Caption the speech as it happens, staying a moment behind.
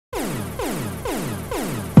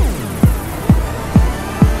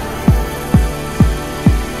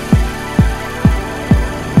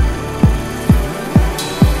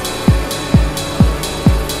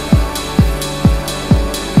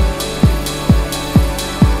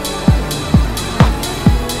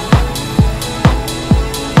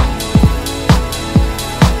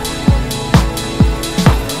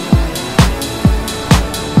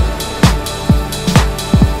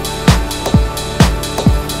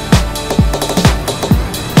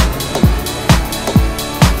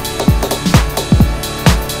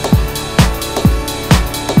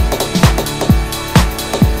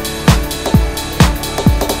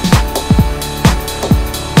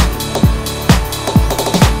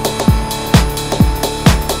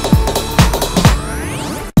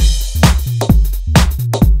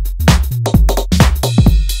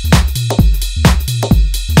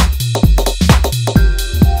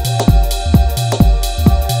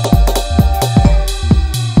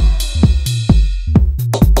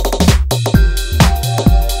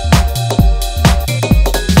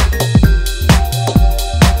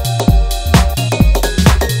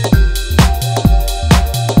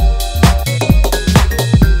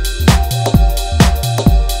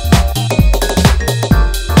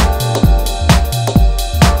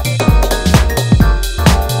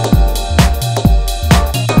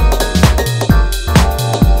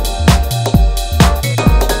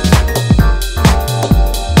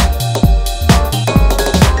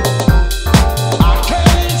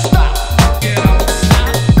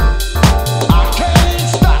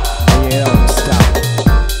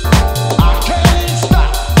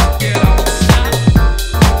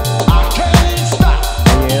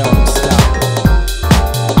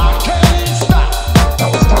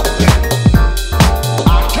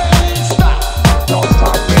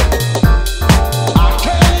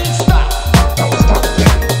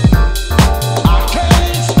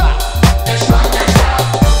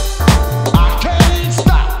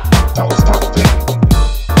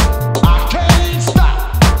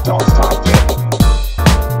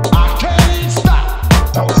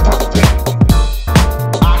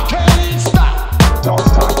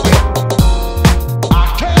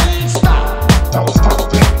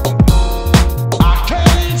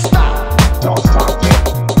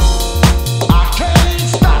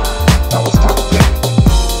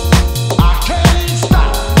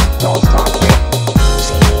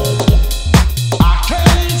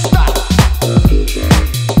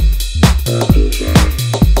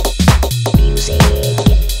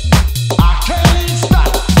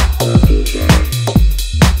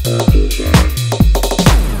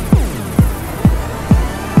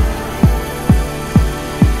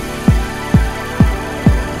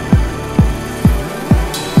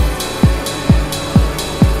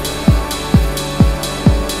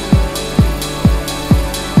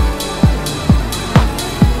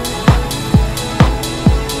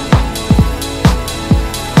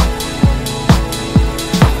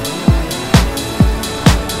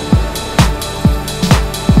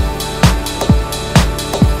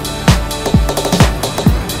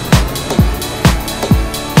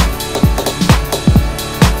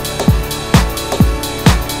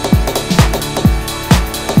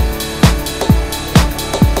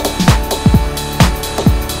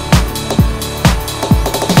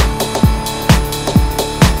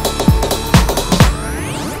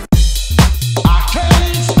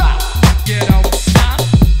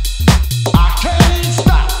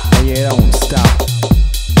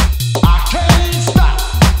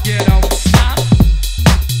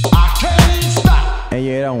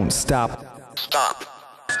stop.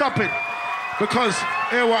 Stop it. Because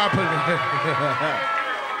here what happened.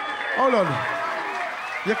 Hold on.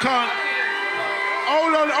 You can't.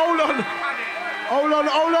 Hold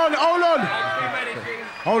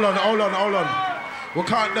on. We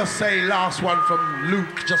can't just say last one from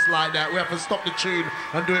Luke just like that. We have to stop the tune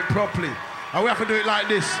and do it properly. And we have to do it like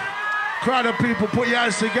this. Crowd of people, put your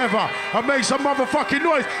hands together and make some motherfucking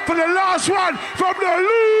noise for the last one from the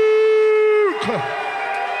Luke!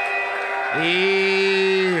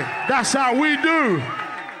 Yeah, that's how we do.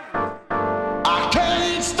 I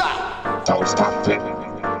can't stop. Don't stop it.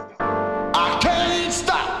 I can't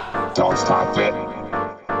stop. Don't stop it.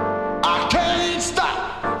 I can't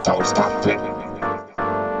stop. Don't stop it.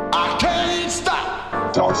 I can't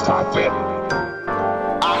stop. Don't stop it.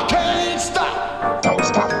 I can't stop. Don't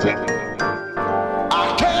stop it.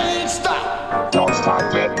 I can't stop. Don't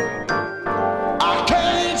stop it.